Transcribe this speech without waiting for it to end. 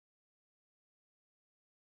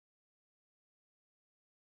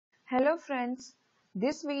Hello friends,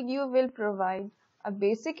 this video will provide a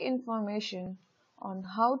basic information on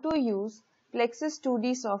how to use Plexus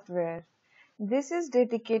 2D software. This is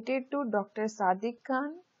dedicated to Dr. Sadik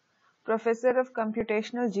Khan, Professor of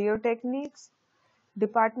Computational Geotechniques,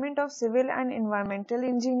 Department of Civil and Environmental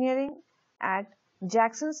Engineering at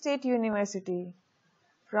Jackson State University.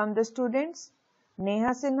 From the students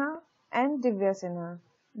Neha Sinha and Divya Sinha.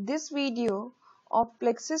 This video of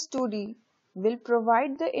Plexus 2D will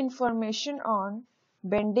provide the information on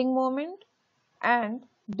bending moment and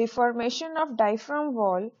deformation of diaphragm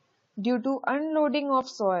wall due to unloading of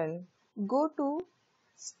soil. Go to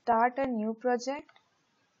Start a new project.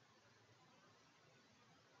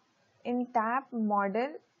 In tab Model,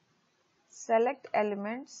 select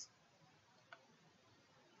Elements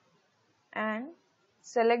and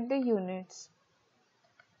select the units.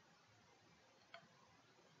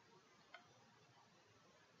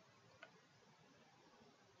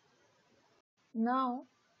 Now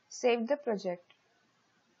save the project.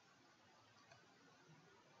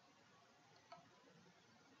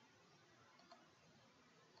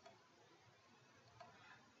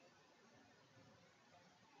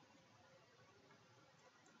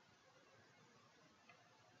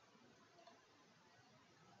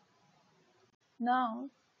 Now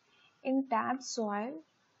in tab Soil,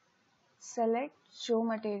 select Show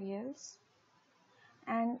Materials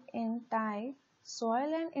and in Type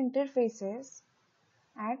Soil and Interfaces,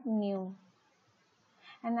 add New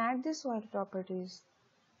and add the soil properties.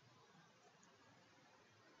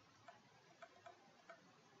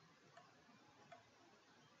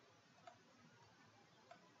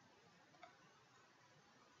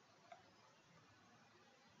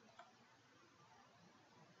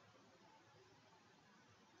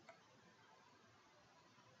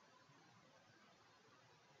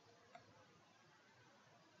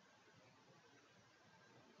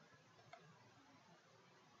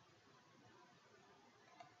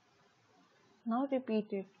 Now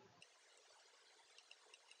repeat it.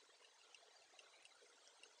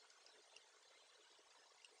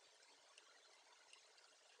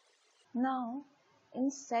 Now in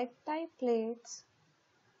Set Type Plates,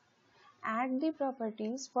 add the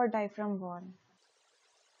properties for diaphragm wall.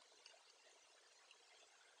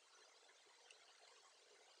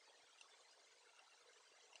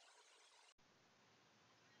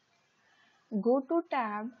 Go to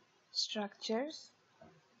tab Structures,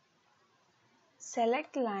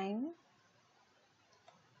 select Line,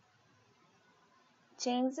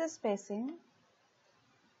 change the spacing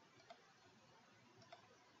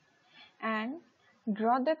and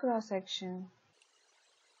draw the cross section.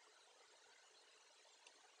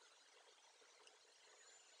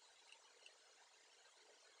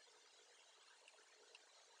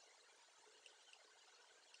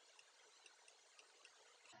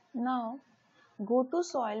 Now go to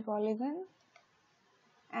Soil Polygon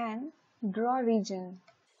and draw region.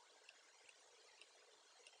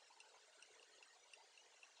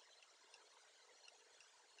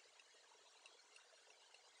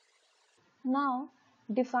 Now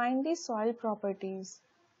define the soil properties.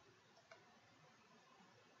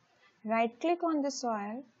 Right click on the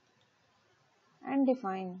soil and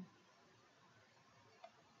define.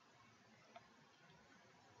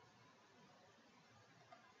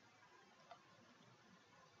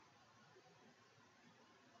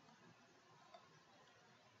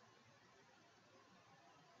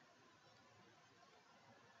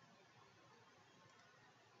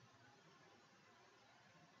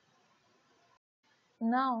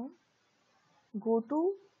 Now go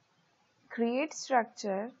to Create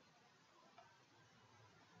Structure,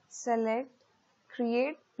 select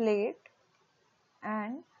Create Plate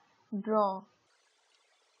and draw.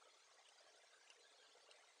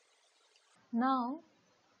 Now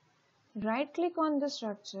right click on the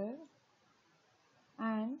structure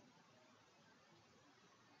and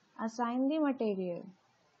assign the material.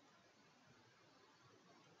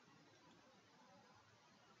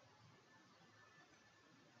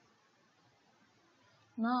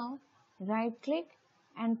 Now right click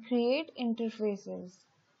and create interfaces.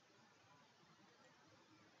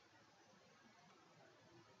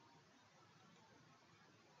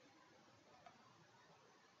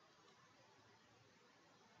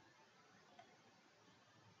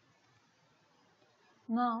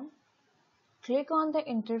 Now click on the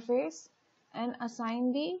interface and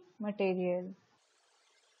assign the material.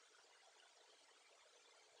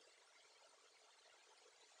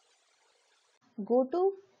 Go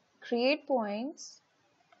to Create Points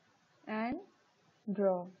and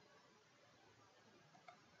draw.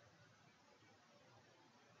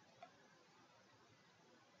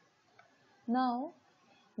 Now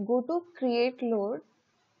Go to create load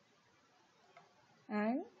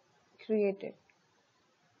and create it.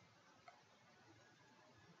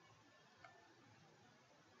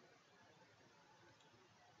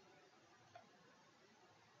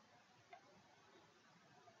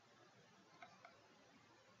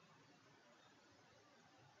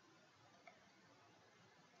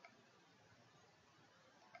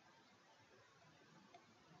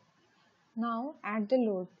 Now add the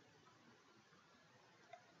load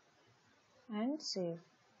and save.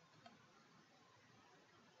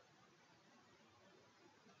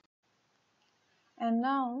 And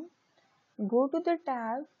now go to the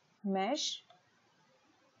tab Mesh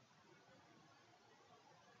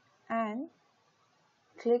and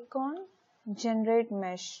click on Generate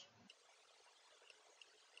Mesh.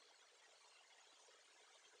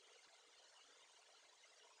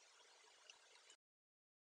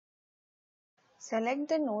 Select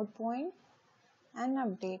the node point and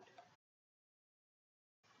update.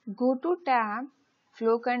 Go to tab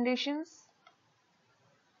Flow Conditions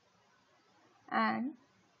and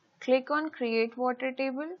click on Create Water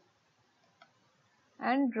Table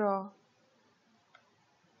and draw.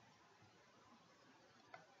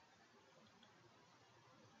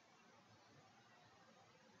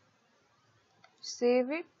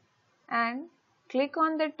 Save it and click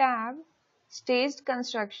on the tab Staged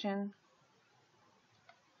Construction.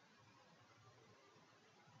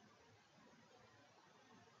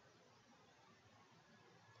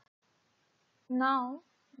 Now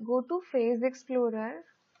go to Phase Explorer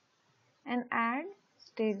and add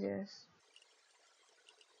stages.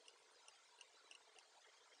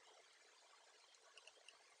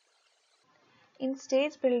 In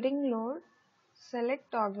Stage Building Load, select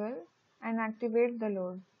Toggle and activate the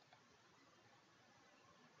load.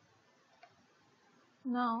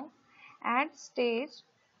 Now add stage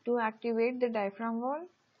to activate the diaphragm wall.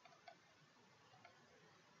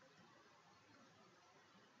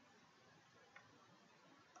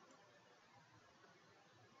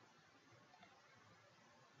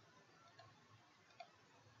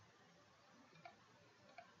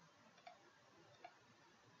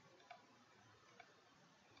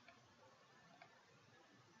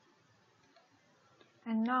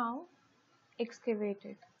 And now excavate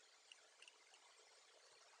it.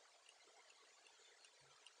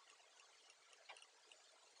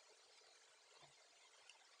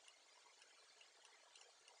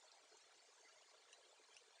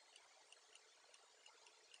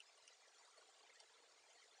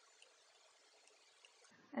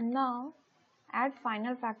 And now add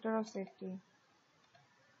final factor of safety.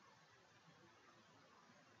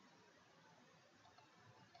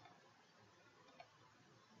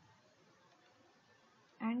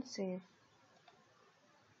 And save.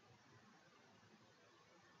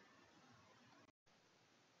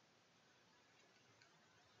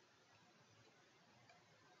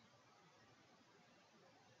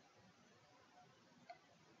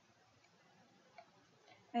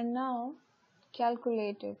 And now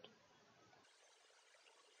calculate it.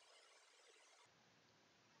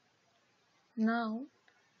 Now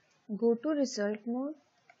go to result mode.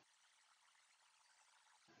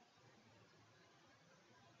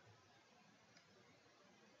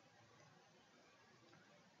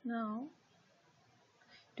 Now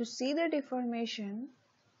to see the deformation,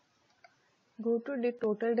 go to the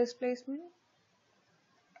total displacement.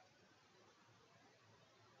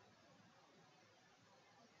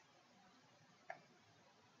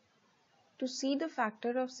 To see the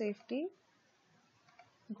factor of safety,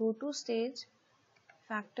 go to stage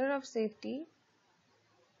factor of safety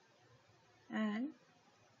and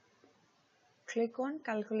click on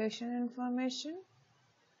calculation information.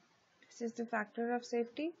 This is the factor of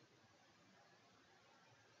safety.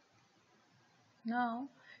 Now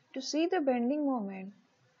to see the bending moment,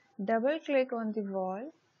 double click on the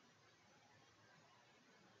wall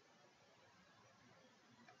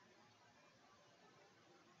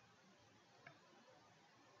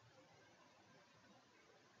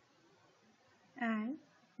and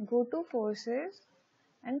go to forces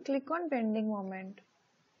and click on bending moment.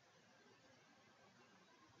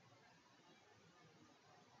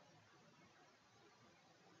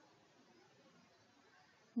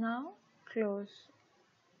 Now close.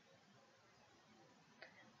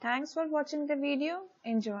 Thanks for watching the video.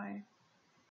 Enjoy.